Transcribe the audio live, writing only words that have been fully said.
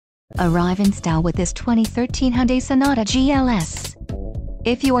Arrive in style with this 2013 Hyundai Sonata GLS.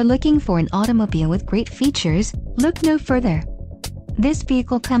 If you are looking for an automobile with great features, look no further. This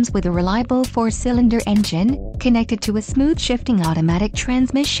vehicle comes with a reliable 4-cylinder engine, connected to a smooth shifting automatic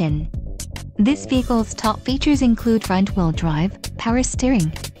transmission. This vehicle's top features include front-wheel drive, power steering,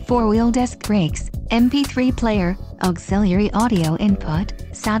 4-wheel disc brakes, MP3 player, auxiliary audio input,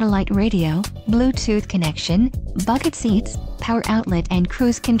 satellite radio, Bluetooth connection, bucket seats, power outlet and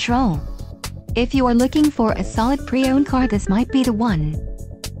cruise control. If you are looking for a solid pre-owned car, this might be the one.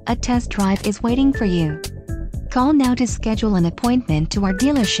 A test drive is waiting for you. Call now to schedule an appointment to our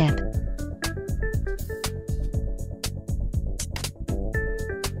dealership.